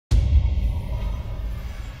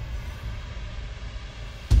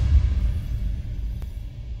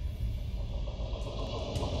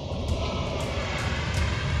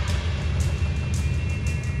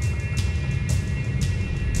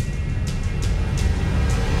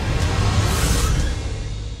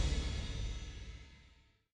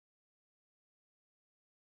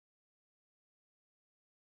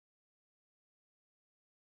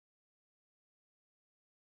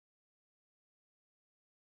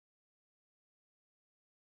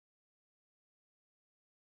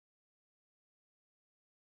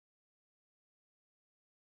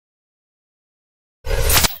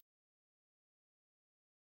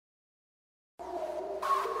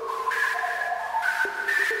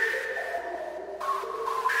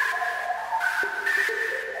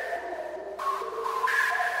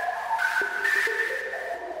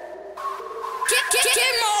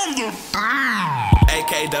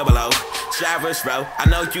A-double-O, Travis Row. I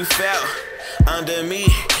know you felt under me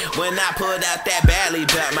when I pulled out that Bally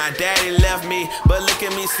belt. My daddy left me, but look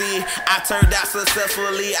at me, see, I turned out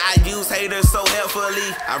successfully. I use haters so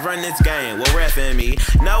helpfully. I run this game with reffing me.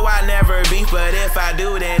 No, I never beef, but if I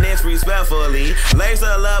do, then it's respectfully.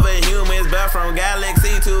 Laser loving humans, but from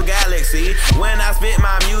galaxy to galaxy. When I spit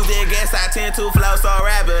my music, guess I tend to flow so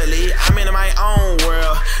rapidly. I'm in my own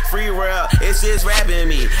world, free world, it's just rapping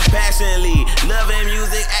me passionately, loving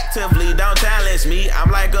music actively. Don't challenge me,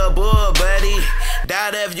 I'm like a bull, buddy.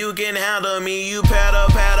 Doubt if you can handle me. You pedal,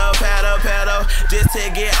 pedal, pedal, pedal just to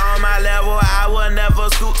get on my level. I will never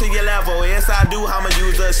scoot to your level. Yes, I do, I'ma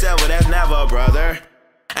use a shovel. That's never, brother.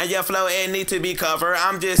 And your flow, it need to be covered.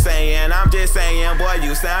 I'm just saying, boy,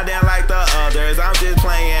 you sounding like the others. I'm just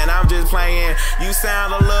playing, you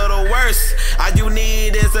sound a little worse. All you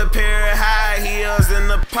need is a pair of high heels in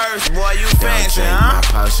the purse. Boy, you fancy, huh? Don't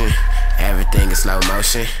drink my potion, everything is slow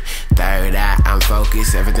motion. Third eye, I'm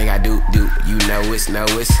focused, everything I do, you know it's,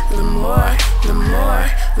 Lemor, Lemor,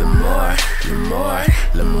 Lemor, Lemor,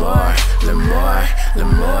 Lemor, Lemor,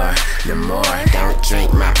 Lemor, Lemor. Don't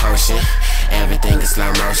drink my potion, everything is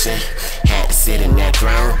slow motion. Had to sit in that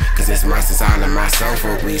throne, cause it's monsters all in my soul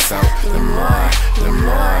for we so. Lemor,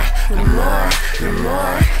 Lemor, Lemor,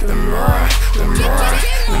 Lemor, Lemor, Lemor,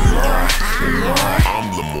 Lemor, Lemor.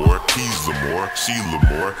 I'm Lemor, he's Lemor, she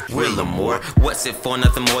Lemor, we're Lemor. What's it for?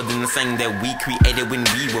 Nothing more than the thing that we created when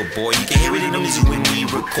we were born. You can hear it in the music when we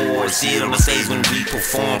record, see it on the stage when we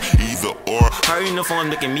perform. Either or. Her uniform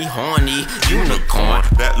making me horny, unicorn.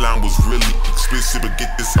 That line was really explicit, but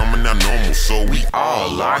get this, I'm not normal, so we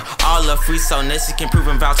all are. All are free, so Nessie can prove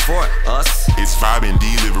and vouch for us. It's vibe and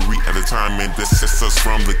delivery at a time, and that sets us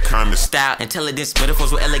from the kind of style, intelligence,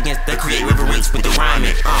 metaphors with elegance that create reverence with the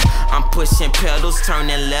rhyming. I'm pushing pedals,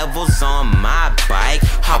 turning levels on my bike.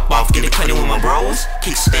 Hop off, get it cutting with my bros,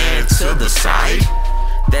 kickstand to the side.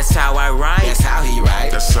 That's how I ride. That's how he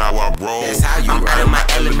ride. That's how I roll. That's how you I'm ride. out of my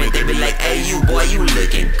element. They be like, hey, you boy, you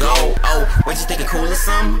looking gold. Oh, what you think you cool or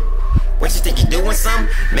something? What you think you doing something?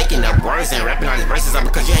 Making up words and rapping on these verses up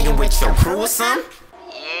because you hanging with your crew or something?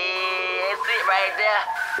 Yeah, that's it right there.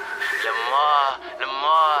 Lemor,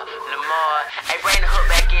 Lemor, Lemor. Hey, bring the hook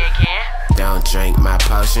back in, Ken. Don't drink my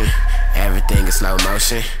potion, everything is slow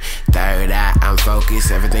motion. Third eye, I'm focused,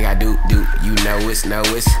 everything I do, you know it's,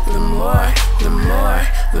 Lemor, Lemor, Lemor,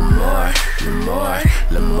 Lemor,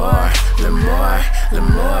 Lemor, Lemor,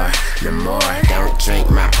 Lemor, Lemor. Don't drink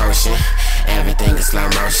my potion, everything is slow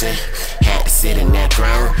motion. Had to sit in that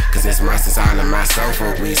throne, cause it's monsters all in my soul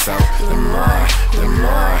for we so. Lemor,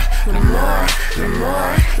 Lemor, Lemor,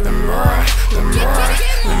 Lemor, Lemor, Lemor,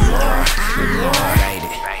 Lemor, Lemor.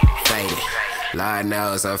 Faded. Lord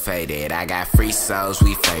knows I'm faded. I got FreeSoles,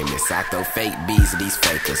 we famous. I throw fake beats at these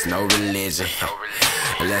fakers, no religion.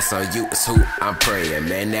 Unless on you is who I'm praying.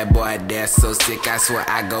 Man, that boy there so sick, I swear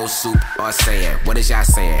I go soup or sand. What is y'all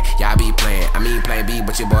saying? Y'all be playing. I mean playing B,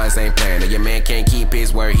 but your boys ain't playing. Or your man can't keep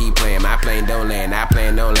his word, he playing. My plane don't land, I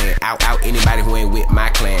plane don't land. Out, anybody who ain't with my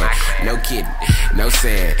clan. No kidding, no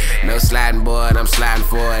saying. No sliding board, I'm sliding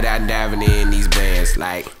forward. I'm diving in these bands.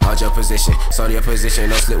 Like, hold your position, so your position.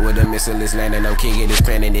 Don't slip with a missile, it's landing. I'm king of this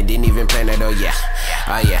pen and it didn't even plan it, oh yeah.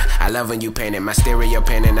 Oh yeah, I love when you paint it. My stereo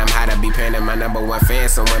painting, I'm hot, I be painting. My #1 fan,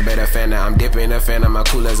 someone better fan. I'm dipping a fan, I'm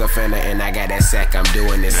cool as a fan. And I got that sack, I'm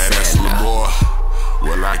doing this. That's Lemor.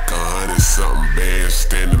 With like 100-something bands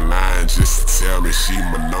standing line just to tell me she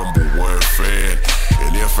my #1 fan.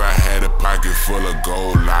 And if I had a pocket full of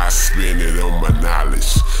gold, I'd spend it on my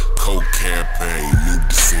knowledge. Coke campaign, new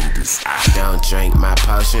descendants. Don't drink my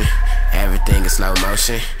potion, everything is slow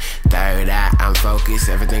motion. Third eye, I'm focused,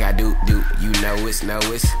 everything I do, you know it's,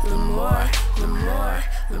 Lemor, Lemor,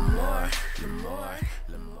 Lemor, Lemor.